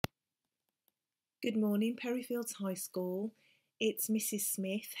Good morning, Perryfields High School. It's Mrs.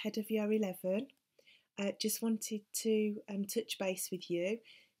 Smith, Head of Year 11. Just wanted to touch base with you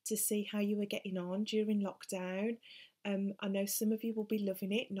to see how you were getting on during lockdown. I know some of you will be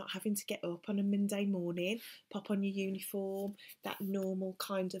loving it, not having to get up on a Monday morning, pop on your uniform, that normal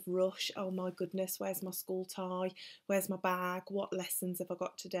kind of rush. Oh my goodness, where's my school tie? Where's my bag? What lessons have I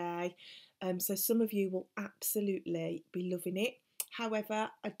got today? So some of you will absolutely be loving it. However,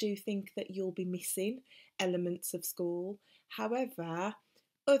 I do think that you'll be missing elements of school. However,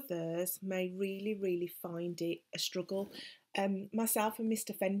 others may really find it a struggle. Myself and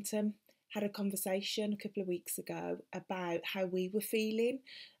Mr. Fenton had a conversation a couple of weeks ago about how we were feeling,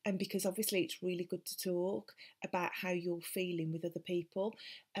 and because obviously it's really good to talk about how you're feeling with other people.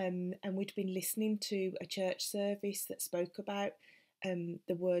 And we'd been listening to a church service that spoke about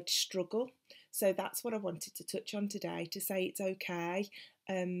the word struggle. So that's what I wanted to touch on today, to say it's okay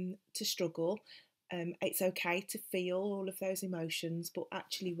to struggle. It's okay to feel all of those emotions, but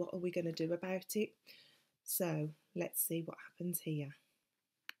actually what are we going to do about it? So let's see what happens here.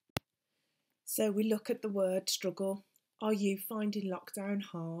 So we look at the word struggle. Are you finding lockdown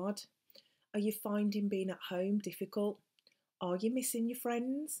hard? Are you finding being at home difficult? Are you missing your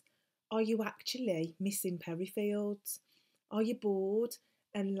friends? Are you actually missing Perryfields? Are you bored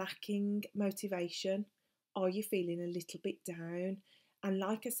and lacking motivation? Are you feeling a little bit down? And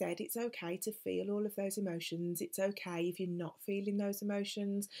like I said, it's okay to feel all of those emotions. It's okay if you're not feeling those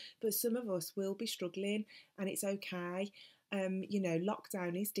emotions, but some of us will be struggling, and it's okay.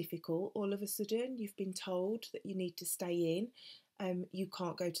 Lockdown is difficult. All of a sudden, you've been told that you need to stay in. You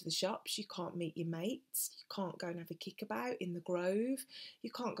can't go to the shops, you can't meet your mates, you can't go and have a kickabout in the Grove,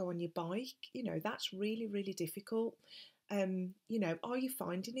 you can't go on your bike. That's really difficult. Are you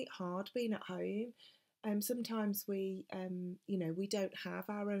finding it hard being at home? Sometimes we don't have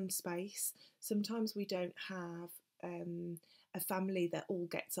our own space. Sometimes we don't have a family that all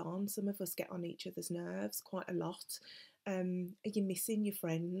gets on. Some of us get on each other's nerves quite a lot. Are you missing your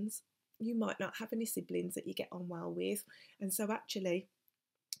friends? You might not have any siblings that you get on well with, and so actually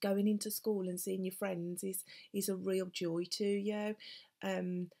going into school and seeing your friends is a real joy to you.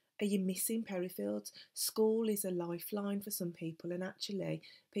 Are you missing Perryfields? School is a lifeline for some people, and actually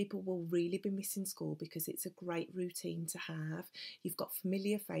people will really be missing school because it's a great routine to have. You've got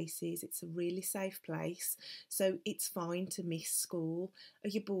familiar faces, it's a really safe place, so it's fine to miss school. Are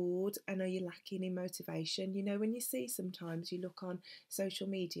you bored and are you lacking in motivation? When you see, sometimes you look on social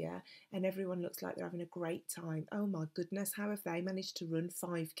media and everyone looks like they're having a great time. Oh my goodness, how have they managed to run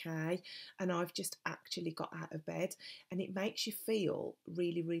 5k and I've just actually got out of bed? And it makes you feel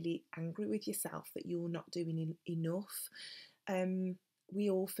really angry with yourself that you're not doing enough. We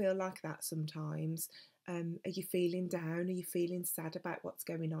all feel like that sometimes. Are you feeling down? Are you feeling sad about what's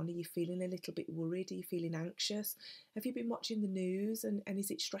going on? Are you feeling a little bit worried? Are you feeling anxious? Have you been watching the news and is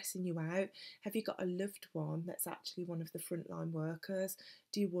it stressing you out? Have you got a loved one that's actually one of the frontline workers?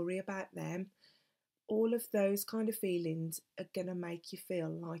 Do you worry about them? All of those kind of feelings are going to make you feel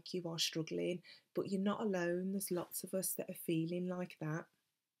like you are struggling, but you're not alone. There's lots of us that are feeling like that.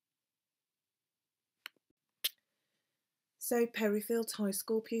 So Perryfields High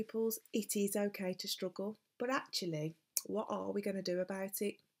School pupils, it is okay to struggle, but actually, what are we going to do about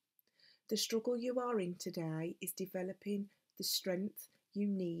it? The struggle you are in today is developing the strength you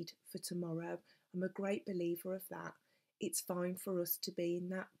need for tomorrow. I'm a great believer of that. It's fine for us to be in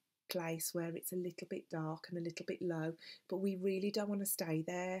that place where it's a little bit dark and a little bit low, but we really don't want to stay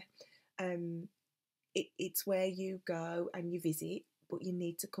there. It's where you go and you visit, but you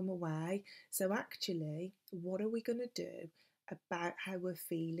need to come away. So actually, what are we going to do about how we're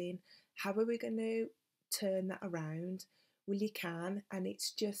feeling? How are we going to turn that around? Well, you can, and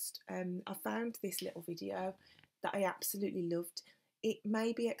it's just, I found this little video that I absolutely loved. It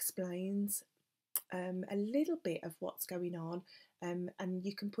maybe explains a little bit of what's going on, and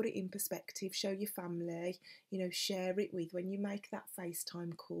you can put it in perspective, show your family, share it with, when you make that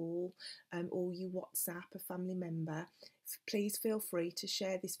FaceTime call or you WhatsApp a family member, please feel free to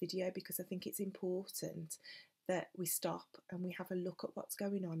share this video, because I think it's important that we stop and we have a look at what's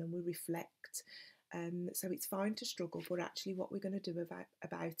going on and we reflect. So it's fine to struggle, but actually what we're going to do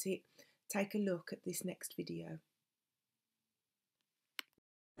about it, take a look at this next video.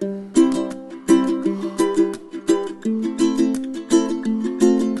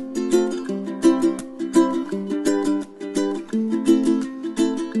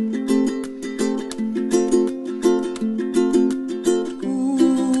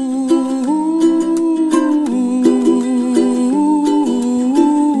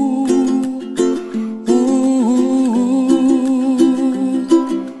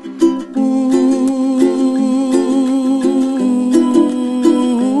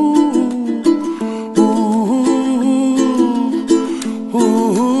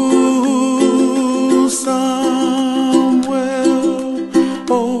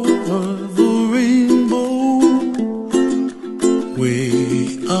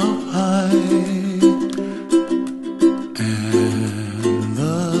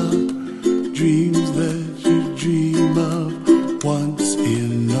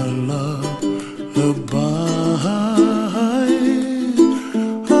 singing a lullaby.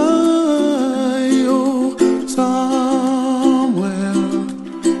 Oh, somewhere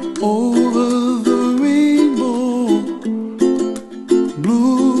over the rainbow,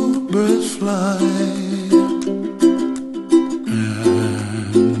 bluebirds fly,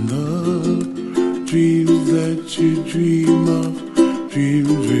 and the dreams that you dream of,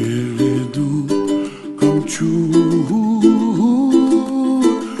 dreams really do come true.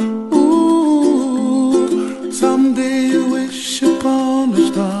 Ooh, someday you wish upon a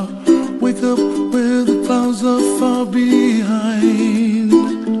star, wake up where the clouds are far behind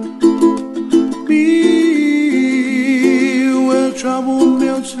me, where trouble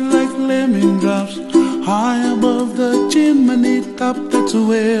melts like lemon drops high above the chimney top. That's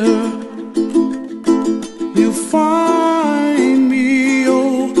where you find me.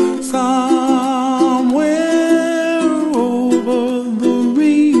 Oh, somewhere over the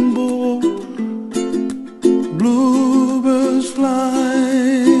rainbow, bluebirds fly,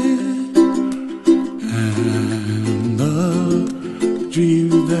 and the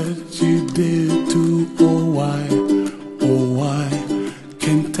dreams that you dare to, oh why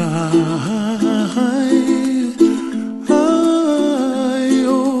can't I?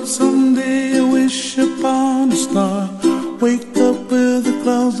 Oh, someday I wish upon a star, wake up where the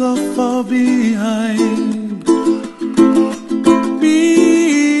clouds are far behind me,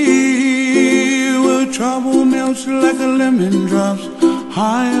 where trouble melts like a lemon drops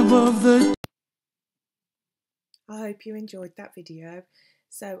high above the. I hope you enjoyed that video.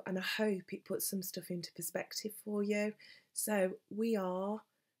 So, and I hope it puts some stuff into perspective for you. So we are,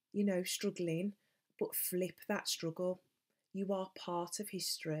 struggling, but flip that struggle. You are part of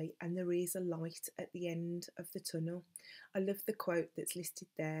history and there is a light at the end of the tunnel. I love the quote that's listed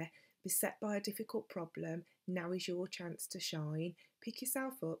there. Beset by a difficult problem, now is your chance to shine. Pick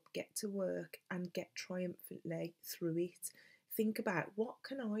yourself up, get to work and get triumphantly through it. Think about, what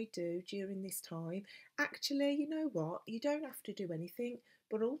can I do during this time? Actually, you know what? You don't have to do anything,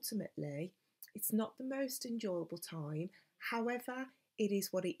 but ultimately, it's not the most enjoyable time. However, it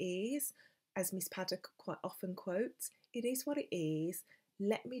is what it is. As Miss Paddock quite often quotes, it is what it is.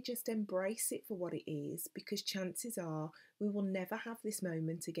 Let me just embrace it for what it is, because chances are we will never have this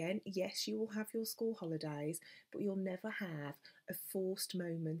moment again. Yes, you will have your school holidays, but you'll never have a forced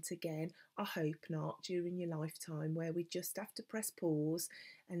moment again. I hope not during your lifetime, where we just have to press pause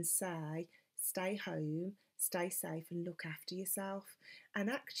and say, stay home, stay safe and look after yourself. And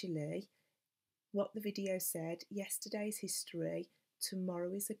actually, what the video said, yesterday's history,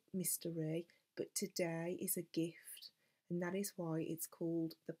 tomorrow is a mystery, but today is a gift. And that is why it's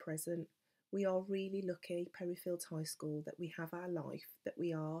called the present. We are really lucky, Perryfields High School, that we have our life, that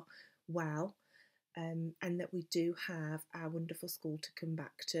we are well, and that we do have our wonderful school to come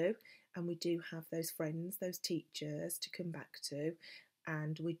back to, and we do have those friends, those teachers to come back to,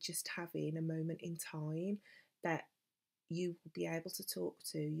 and we're just having a moment in time that you will be able to talk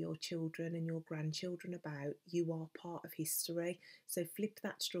to your children and your grandchildren about. You are part of history. So flip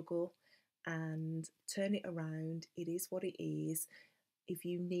that struggle and turn it around. It is what it is. If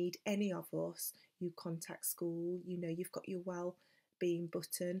you need any of us, you contact school. You know you've got your well-being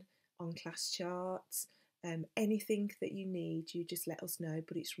button on class charts. Anything that you need, you just let us know.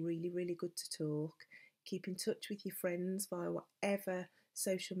 But it's really, really good to talk. Keep in touch with your friends via whatever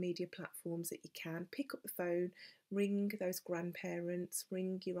social media platforms that you can. Pick up the phone, ring those grandparents,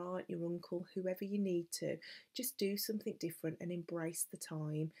 ring your aunt, your uncle, whoever you need to. Just do something different and embrace the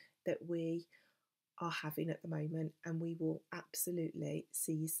time that we are having at the moment, and we will absolutely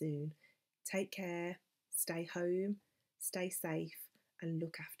see you soon. Take care, stay home, stay safe, and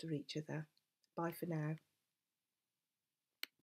look after each other. Bye for now.